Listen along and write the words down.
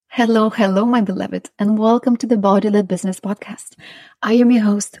Hello, my beloved, and welcome to the Body-Led Business Podcast. I am your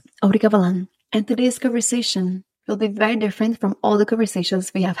host, Aurica Valan, and today's conversation will be very different from all the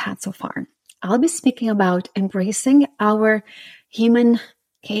conversations we have had so far. I'll be speaking about embracing our human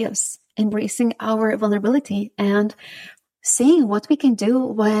chaos, embracing our vulnerability, and seeing what we can do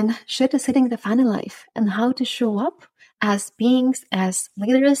when shit is hitting the fan in life, and how to show up as beings, as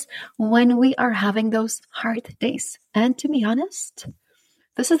leaders, when we are having those hard days. And to be honest,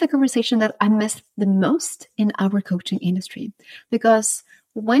 this is the conversation that I miss the most in our coaching industry, because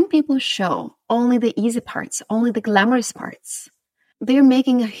when people show only the easy parts, only the glamorous parts, they're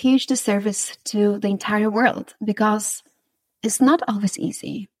making a huge disservice to the entire world, because it's not always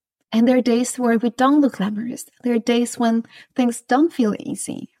easy. And there are days where we don't look glamorous. There are days when things don't feel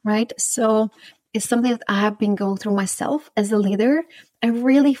easy, right? So it's something that I have been going through myself as a leader, and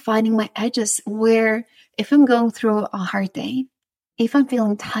really finding my edges where if I'm going through a hard day, if I'm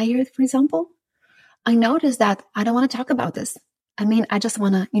feeling tired, for example, I notice that I don't want to talk about this. I just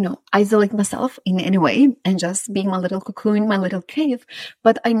want to, isolate myself in any way and just be in my little cocoon, my little cave.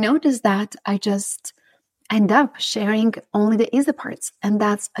 But I notice that I just end up sharing only the easy parts. And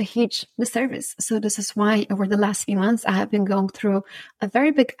that's a huge disservice. So this is why over the last few months, I have been going through a very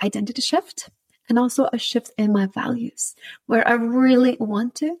big identity shift and also a shift in my values, where I really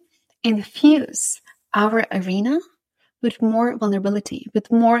want to infuse our arena with more vulnerability,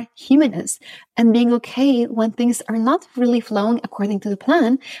 with more humanness, and being okay when things are not really flowing according to the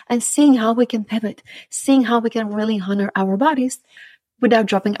plan, and seeing how we can pivot, seeing how we can really honor our bodies without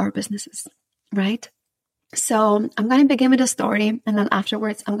dropping our businesses, right? So I'm going to begin with a story, and then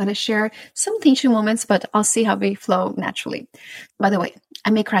afterwards I'm going to share some teaching moments, but I'll see how we flow naturally. By the way,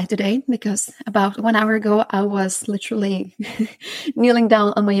 I may cry today because about 1 hour ago, I was literally kneeling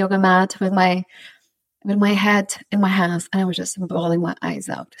down on my yoga mat with my head in my hands, and I was just bawling my eyes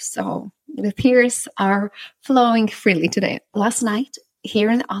out. So the tears are flowing freely today. Last night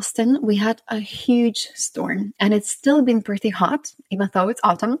here in Austin, we had a huge storm, and it's still been pretty hot, even though it's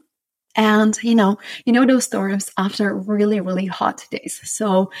autumn. And you know those storms after really, really hot days.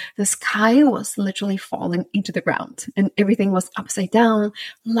 So the sky was literally falling into the ground, and everything was upside down,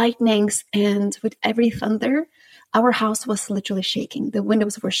 lightnings, and with every thunder, our house was literally shaking. The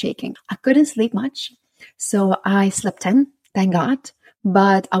windows were shaking. I couldn't sleep much. So I slept in, thank God,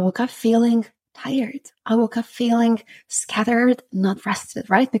 but I woke up feeling tired. I woke up feeling scattered, not rested,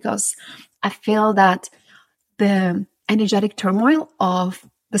 right? Because I feel that the energetic turmoil of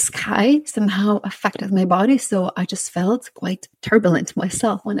the sky somehow affected my body. So I just felt quite turbulent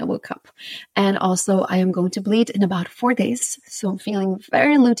myself when I woke up. And also I am going to bleed in about 4 days. So I'm feeling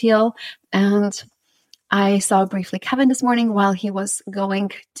very luteal. And I saw briefly Kevin this morning while he was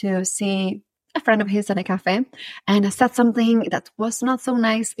going to see a friend of his at a cafe, and I said something that was not so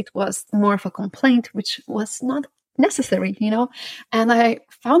nice. It was more of a complaint, which was not necessary, and I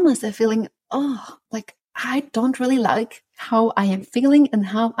found myself feeling, I don't really like how I am feeling and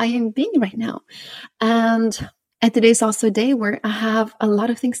how I am being right now. And today's also a day where I have a lot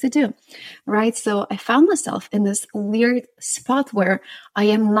of things to do, right? So I found myself in this weird spot where I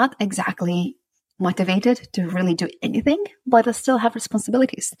am not exactly motivated to really do anything, but I still have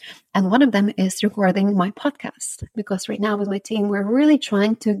responsibilities. And one of them is recording my podcast, because right now with my team, we're really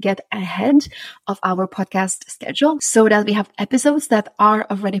trying to get ahead of our podcast schedule so that we have episodes that are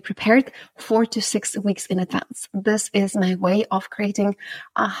already prepared 4 to 6 weeks in advance. This is my way of creating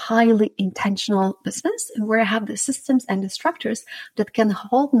a highly intentional business where I have the systems and the structures that can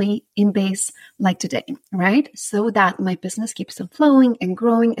hold me in base like today, right? So that my business keeps on flowing and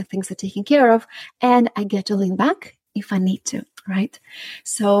growing and things are taken care of, and I get to lean back if I need to, right?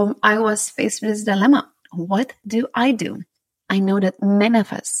 So I was faced with this dilemma. What do? I know that many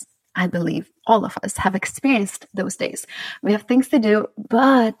of us, I believe all of us, have experienced those days. We have things to do,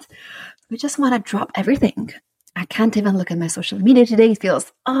 but we just want to drop everything. I can't even look at my social media today. It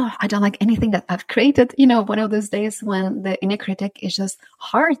feels, I don't like anything that I've created. One of those days when the inner critic is just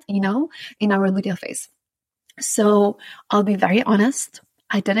hard, in our luteal phase. So I'll be very honest.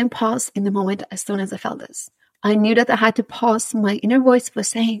 I didn't pause in the moment as soon as I felt this. I knew that I had to pause. My inner voice was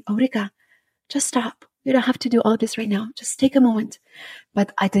saying, Aurica, just stop. You don't have to do all this right now. Just take a moment.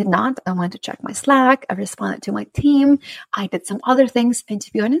 But I did not. I went to check my Slack. I responded to my team. I did some other things. And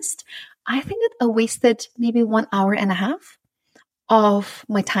to be honest, I think that I wasted maybe 1.5 hours of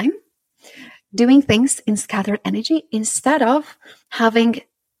my time doing things in scattered energy instead of having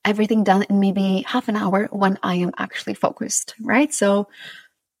everything done in maybe half an hour when I am actually focused, right? So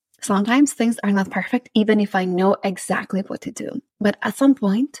sometimes things are not perfect, even if I know exactly what to do. But at some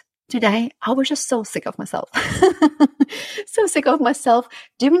point today, I was just so sick of myself. So sick of myself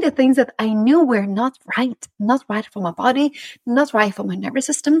doing the things that I knew were not right for my body, not right for my nervous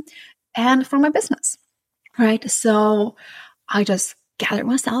system, and for my business. Right? So I just gathered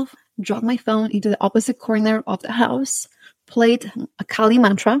myself, dropped my phone into the opposite corner of the house, played a Kali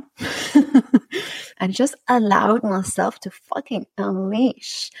mantra, and just allowed myself to fucking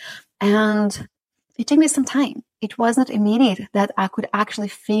unleash. And it took me some time. It was not immediate that I could actually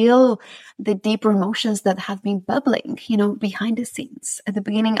feel the deeper emotions that have been bubbling, behind the scenes. At the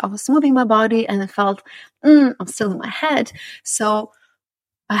beginning, I was moving my body and I felt, I'm still in my head. So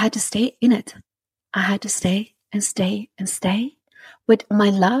I had to stay in it. I had to stay and stay and stay with my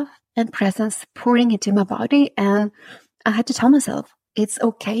love and presence pouring into my body. And I had to tell myself, it's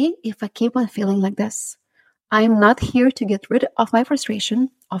okay if I keep on feeling like this. I'm not here to get rid of my frustration,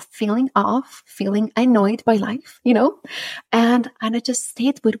 of feeling off, feeling annoyed by life, And I just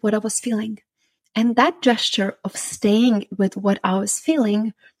stayed with what I was feeling. And that gesture of staying with what I was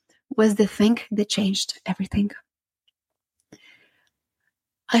feeling was the thing that changed everything.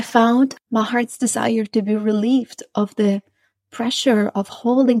 I found my heart's desire to be relieved of the pressure of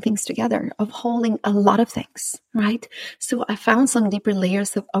holding things together, of holding a lot of things, right? So I found some deeper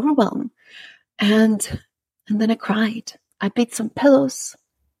layers of overwhelm. And then I cried. I beat some pillows.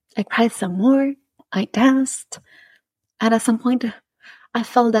 I cried some more. I danced. And at some point, I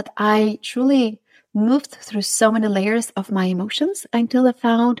felt that I truly moved through so many layers of my emotions until I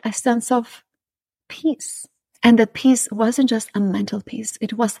found a sense of peace. And that peace wasn't just a mental peace.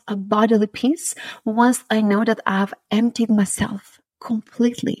 It was a bodily peace once I know that I've emptied myself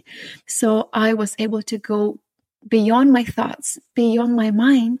completely. So I was able to go beyond my thoughts, beyond my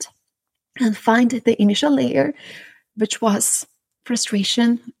mind, and find the initial layer, which was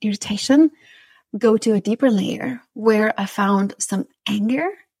frustration, irritation, go to a deeper layer where I found some anger.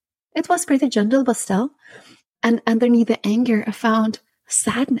 It was pretty gentle, but still. And underneath the anger, I found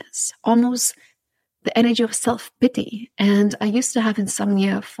sadness, almost the energy of self-pity. And I used to have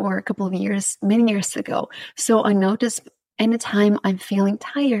insomnia for a couple of years, many years ago. So I noticed anytime I'm feeling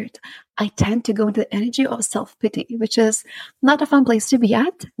tired, I tend to go into the energy of self-pity, which is not a fun place to be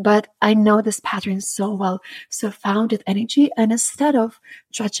at, but I know this pattern so well. So I found that energy, and instead of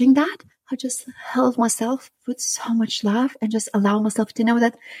judging that, I just held myself with so much love and just allow myself to know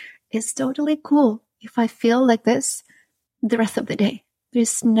that it's totally cool if I feel like this the rest of the day.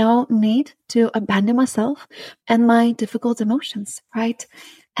 There's no need to abandon myself and my difficult emotions, right?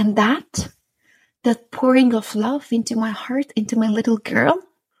 And that pouring of love into my heart, into my little girl,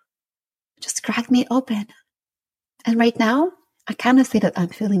 just cracked me open. And right now, I cannot say that I'm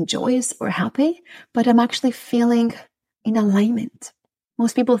feeling joyous or happy, but I'm actually feeling in alignment.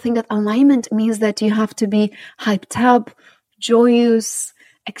 Most people think that alignment means that you have to be hyped up, joyous,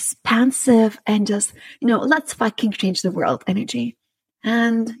 expansive, and just, let's fucking change the world energy.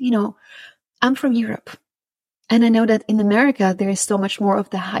 And, I'm from Europe. And I know that in America, there is so much more of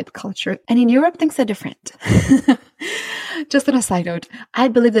the hype culture. And in Europe, things are different. Just on a side note, I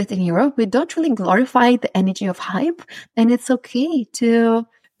believe that in Europe, we don't really glorify the energy of hype. And it's okay to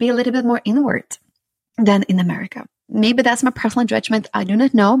be a little bit more inward than in America. Maybe that's my personal judgment. I do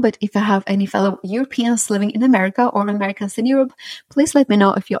not know. But if I have any fellow Europeans living in America or Americans in Europe, please let me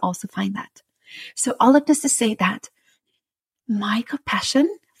know if you also find that. So all of this to say that my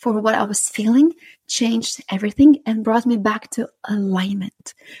compassion for what I was feeling changed everything and brought me back to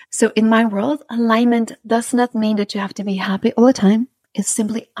alignment. So in my world, alignment does not mean that you have to be happy all the time. It's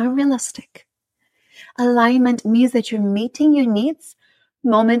simply unrealistic. Alignment means that you're meeting your needs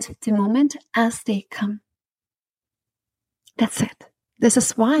moment to moment as they come. That's it. This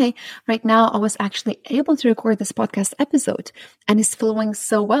is why right now I was actually able to record this podcast episode, and it's flowing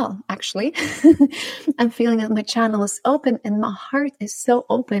so well, actually. I'm feeling that my channel is open and my heart is so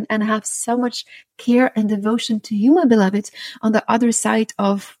open, and I have so much care and devotion to you, my beloved, on the other side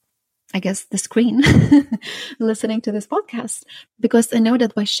of, I guess, the screen, listening to this podcast, because I know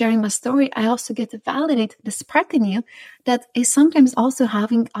that by sharing my story, I also get to validate the spark in you that is sometimes also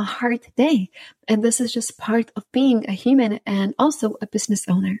having a hard day. And this is just part of being a human and also a business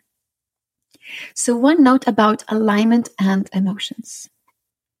owner. So one note about alignment and emotions.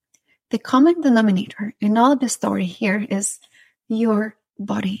 The common denominator in all of the story here is your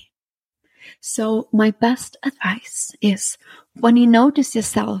body. So my best advice is when you notice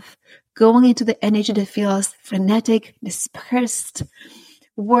yourself going into the energy that feels frenetic, dispersed,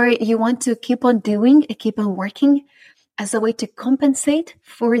 where you want to keep on doing and keep on working as a way to compensate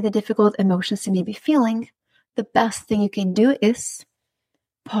for the difficult emotions you may be feeling, the best thing you can do is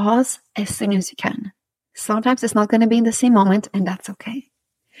pause as soon as you can. Sometimes it's not going to be in the same moment, and that's okay.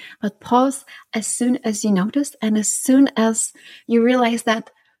 But pause as soon as you notice and as soon as you realize that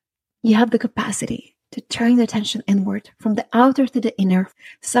you have the capacity to turn the attention inward from the outer to the inner.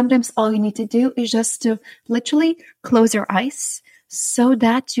 Sometimes all you need to do is just to literally close your eyes so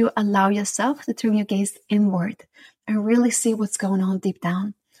that you allow yourself to turn your gaze inward and really see what's going on deep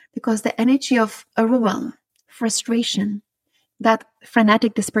down. Because the energy of overwhelm, frustration, that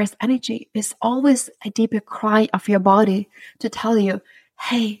frenetic, dispersed energy is always a deeper cry of your body to tell you,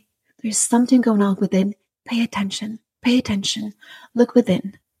 hey, there's something going on within. Pay attention, look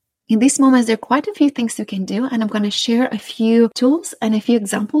within. In these moments, there are quite a few things you can do, and I'm going to share a few tools and a few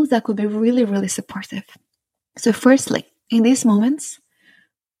examples that could be really, really supportive. So firstly, in these moments,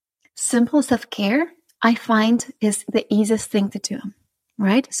 simple self-care, I find, is the easiest thing to do,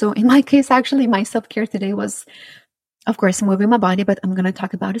 right? So in my case, actually, my self-care today was, of course, moving my body, but I'm going to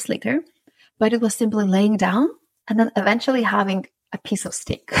talk about this later. But it was simply laying down and then eventually having a piece of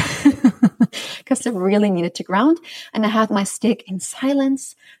steak because I really needed to ground. And I had my steak in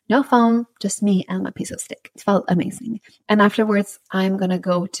silence, no phone, just me and my piece of steak. It felt amazing. And afterwards, I'm going to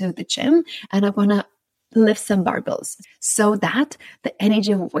go to the gym and I'm going to lift some barbells so that the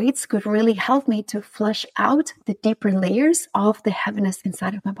energy of weights could really help me to flush out the deeper layers of the heaviness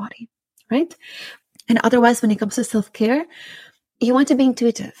inside of my body, right? And otherwise, when it comes to self-care, you want to be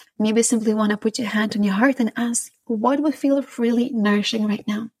intuitive. Maybe simply want to put your hand on your heart and ask, what would feel really nourishing right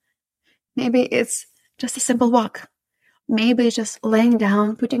now? Maybe it's just a simple walk. Maybe it's just laying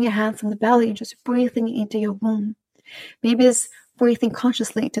down, putting your hands on the belly and just breathing into your womb. Maybe it's breathing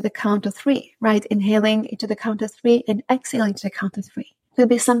consciously to the count of 3, right? Inhaling into the count of 3 and exhaling to the count of 3. It could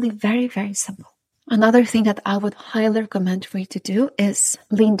be something very, very simple. Another thing that I would highly recommend for you to do is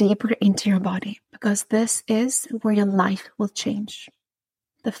lean deeper into your body, because this is where your life will change.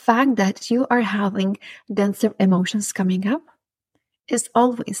 The fact that you are having denser emotions coming up is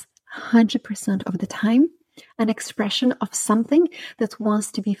always 100% of the time an expression of something that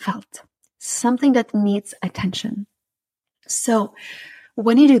wants to be felt, something that needs attention. So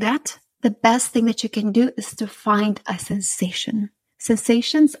when you do that, the best thing that you can do is to find a sensation.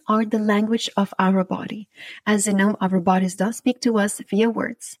 Sensations are the language of our body. As you know, our bodies don't speak to us via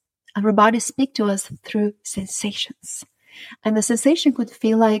words. Our bodies speak to us through sensations. And the sensation could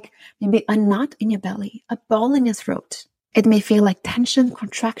feel like maybe a knot in your belly, a ball in your throat. It may feel like tension,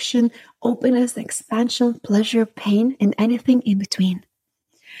 contraction, openness, expansion, pleasure, pain, and anything in between.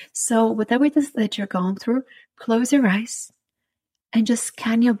 So whatever it is that you're going through, close your eyes and just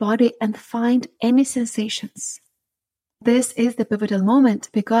scan your body and find any sensations. This is the pivotal moment,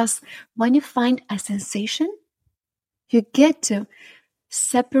 because when you find a sensation, you get to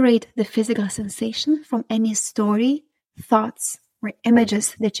separate the physical sensation from any story, thoughts, or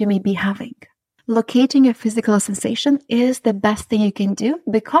images that you may be having. Locating your physical sensation is the best thing you can do,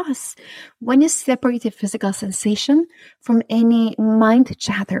 because when you separate your physical sensation from any mind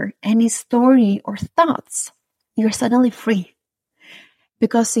chatter, any story or thoughts, you're suddenly free,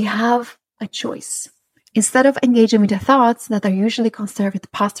 because you have a choice. Instead of engaging with the thoughts that are usually concerned with the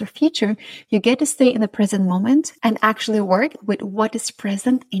past or future, you get to stay in the present moment and actually work with what is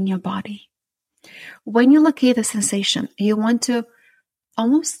present in your body. When you locate a sensation, you want to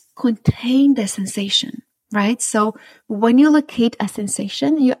almost contain the sensation, right? So when you locate a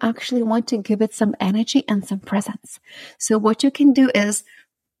sensation, you actually want to give it some energy and some presence. So what you can do is,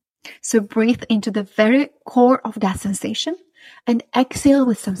 breathe into the very core of that sensation and exhale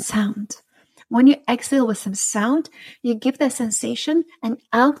with some sound. When you exhale with some sound, you give that sensation an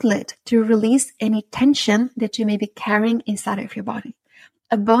outlet to release any tension that you may be carrying inside of your body.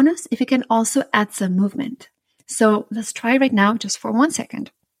 A bonus, if you can also add some movement. So let's try right now, just for 1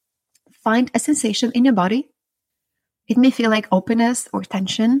 second. Find a sensation in your body. It may feel like openness or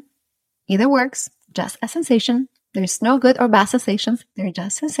tension. Either works, just a sensation. There's no good or bad sensations. They're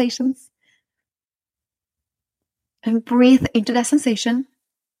just sensations. And breathe into that sensation.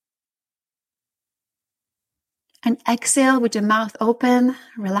 And exhale with your mouth open.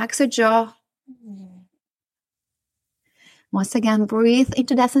 Relax your jaw. Once again, breathe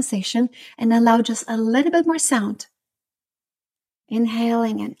into that sensation and allow just a little bit more sound.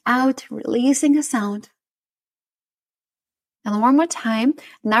 Inhaling and out, releasing a sound. And one more time.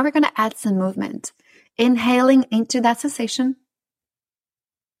 Now we're going to add some movement. Inhaling into that sensation.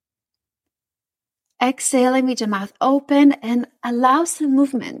 Exhaling with your mouth open, and allow some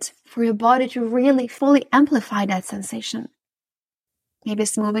movement for your body to really fully amplify that sensation. Maybe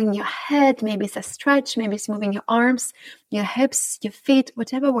it's moving your head, maybe it's a stretch, maybe it's moving your arms, your hips, your feet,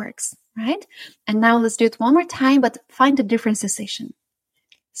 whatever works, right? And now let's do it one more time, but find a different sensation.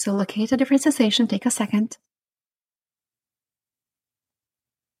 So locate a different sensation, take a second.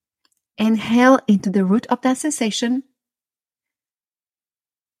 Inhale into the root of that sensation.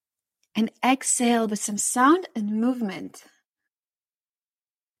 And exhale with some sound and movement.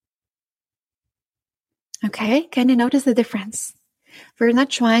 Okay, can you notice the difference? We're not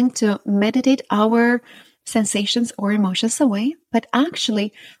trying to meditate our sensations or emotions away, but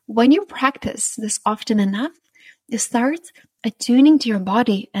actually, when you practice this often enough, you start attuning to your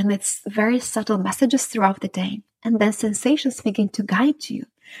body and its very subtle messages throughout the day. And then sensations begin to guide you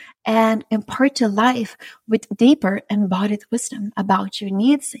and impart your life with deeper embodied wisdom about your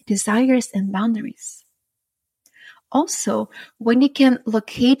needs, desires, and boundaries. Also, when you can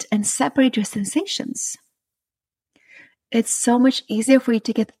locate and separate your sensations, it's so much easier for you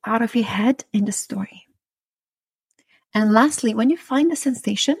to get out of your head in the story. And lastly, when you find a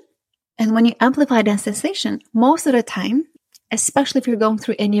sensation and when you amplify that sensation, most of the time, especially if you're going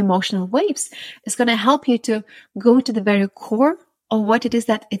through any emotional waves, it's going to help you to go to the very core of what it is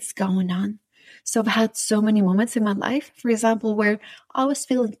that it's going on. So I've had so many moments in my life, for example, where I was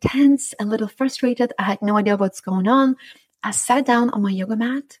feeling tense, a little frustrated. I had no idea what's going on. I sat down on my yoga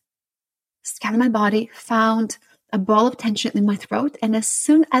mat, scanned my body, found a ball of tension in my throat. And as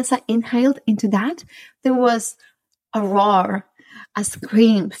soon as I inhaled into that, there was a roar, a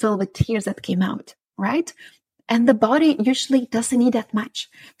scream filled with tears that came out, right? And the body usually doesn't need that much.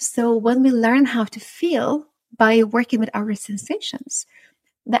 So when we learn how to feel by working with our sensations,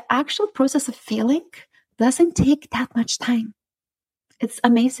 the actual process of feeling doesn't take that much time. It's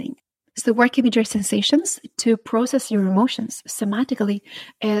amazing. So working with your sensations to process your emotions somatically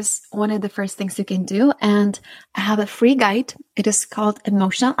is one of the first things you can do. And I have a free guide. It is called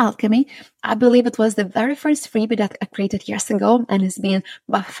Emotional Alchemy. I believe it was the very first freebie that I created years ago and has been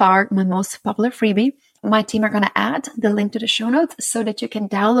by far my most popular freebie. My team are going to add the link to the show notes so that you can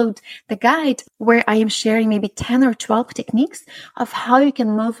download the guide where I am sharing maybe 10 or 12 techniques of how you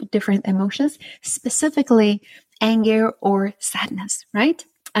can move different emotions, specifically anger or sadness, right?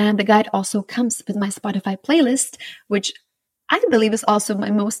 And the guide also comes with my Spotify playlist, which I believe is also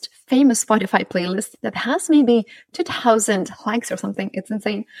my most famous Spotify playlist that has maybe 2,000 likes or something. It's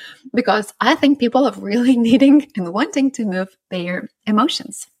insane because I think people are really needing and wanting to move their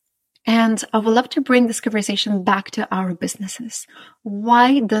emotions. And I would love to bring this conversation back to our businesses.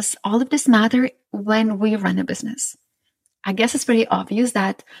 Why does all of this matter when we run a business? I guess it's pretty obvious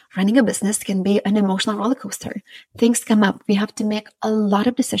that running a business can be an emotional roller coaster. Things come up. We have to make a lot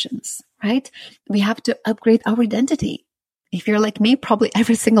of decisions, right? We have to upgrade our identity. If you're like me, probably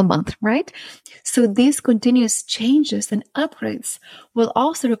every single month, right? So these continuous changes and upgrades will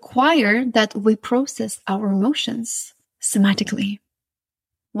also require that we process our emotions somatically.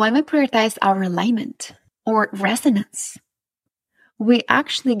 When we prioritize our alignment or resonance, we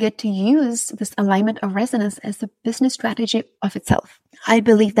actually get to use this alignment or resonance as a business strategy of itself. I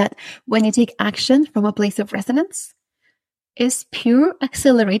believe that when you take action from a place of resonance, is pure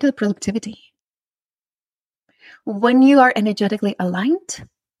accelerated productivity. When you are energetically aligned,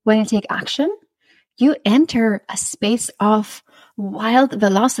 when you take action, you enter a space of wild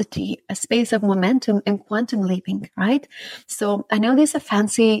velocity, a space of momentum and quantum leaping, right? So I know these are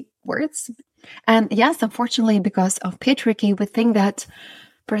fancy words. And yes, unfortunately, because of patriarchy, we think that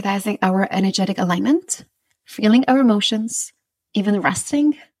prioritizing our energetic alignment, feeling our emotions, even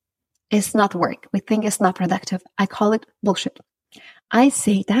resting is not work. We think it's not productive. I call it bullshit. I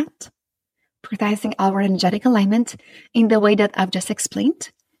say that prioritizing our energetic alignment in the way that I've just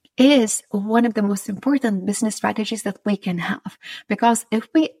explained is one of the most important business strategies that we can have. Because if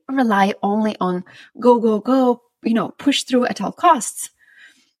we rely only on go, push through at all costs,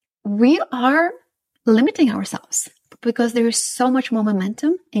 we are limiting ourselves because there is so much more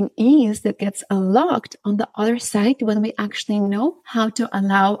momentum and ease that gets unlocked on the other side when we actually know how to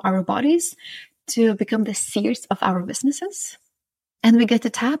allow our bodies to become the seers of our businesses. And we get to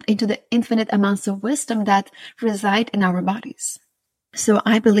tap into the infinite amounts of wisdom that reside in our bodies. So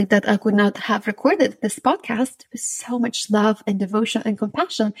I believe that I could not have recorded this podcast with so much love and devotion and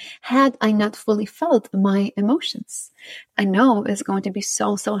compassion had I not fully felt my emotions. I know it's going to be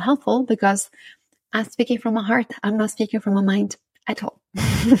so helpful because I'm speaking from my heart. I'm not speaking from my mind at all.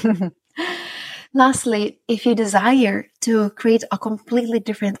 Lastly, if you desire to create a completely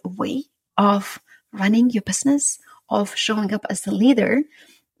different way of running your business, of showing up as a leader,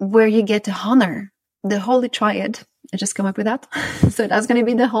 where you get to honor the Holy Triad, I just come up with that. So that's going to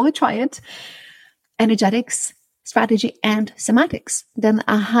be the Holy Triad: energetics, strategy, and somatics, then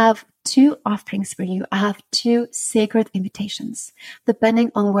I have 2 offerings for you. I have 2 sacred invitations,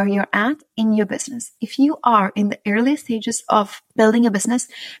 depending on where you're at in your business. If you are in the early stages of building a business,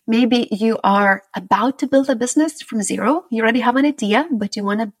 maybe you are about to build a business from zero. You already have an idea, but you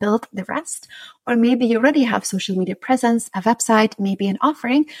want to build the rest. Or maybe you already have social media presence, a website, maybe an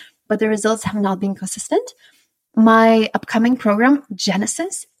offering, but the results have not been consistent. My upcoming program,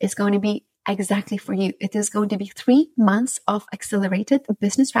 Genesis, is going to be exactly for you. It is going to be 3 months of accelerated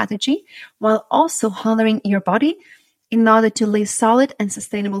business strategy while also honoring your body in order to lay solid and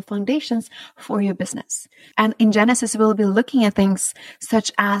sustainable foundations for your business. And in Genesis, we'll be looking at things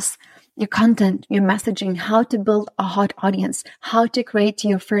such as your content, your messaging, how to build a hot audience, how to create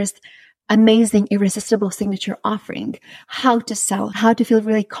your first amazing, irresistible signature offering, how to sell, how to feel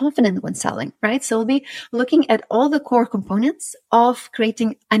really confident when selling, right? So we'll be looking at all the core components of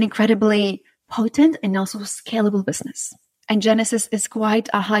creating an incredibly potent and also scalable business. And Genesis is quite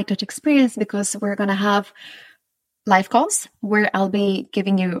a high touch experience because we're going to have live calls where I'll be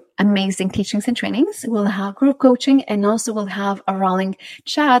giving you amazing teachings and trainings. We'll have group coaching, and also we'll have a rolling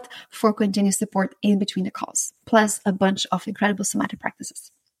chat for continuous support in between the calls, plus a bunch of incredible somatic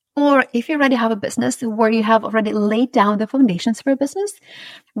practices. Or if you already have a business where you have already laid down the foundations for a business,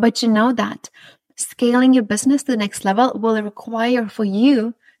 but you know that scaling your business to the next level will require for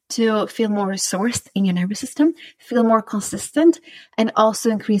you to feel more resourced in your nervous system, feel more consistent, and also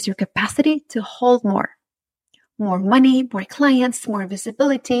increase your capacity to hold more money, more clients, more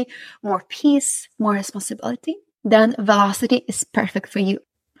visibility, more peace, more responsibility, then Velocity is perfect for you.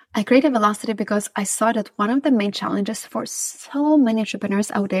 I created Velocity because I saw that one of the main challenges for so many entrepreneurs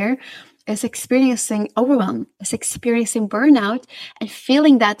out there is experiencing overwhelm, is experiencing burnout, and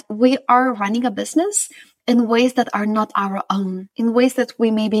feeling that we are running a business in ways that are not our own, in ways that we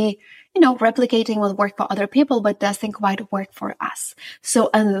may be, replicating what worked for other people, but doesn't quite work for us. So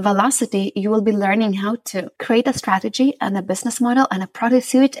in Velocity, you will be learning how to create a strategy and a business model and a product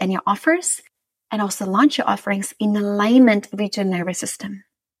suite and your offers, and also launch your offerings in alignment with your nervous system,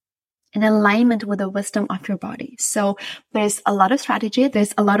 in alignment with the wisdom of your body. So there's a lot of strategy.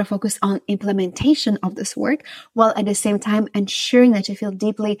 There's a lot of focus on implementation of this work, while at the same time ensuring that you feel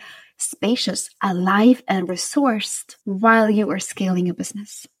deeply spacious, alive, and resourced while you are scaling a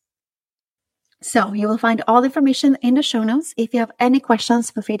business. So you will find all the information in the show notes. If you have any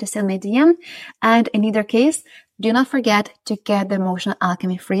questions, feel free to send me a DM. And in either case, do not forget to get the Emotional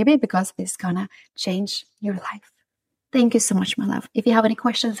Alchemy freebie because it's gonna change your life. Thank you so much, my love. If you have any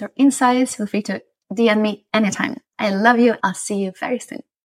questions or insights, feel free to DM me anytime. I love you. I'll see you very soon.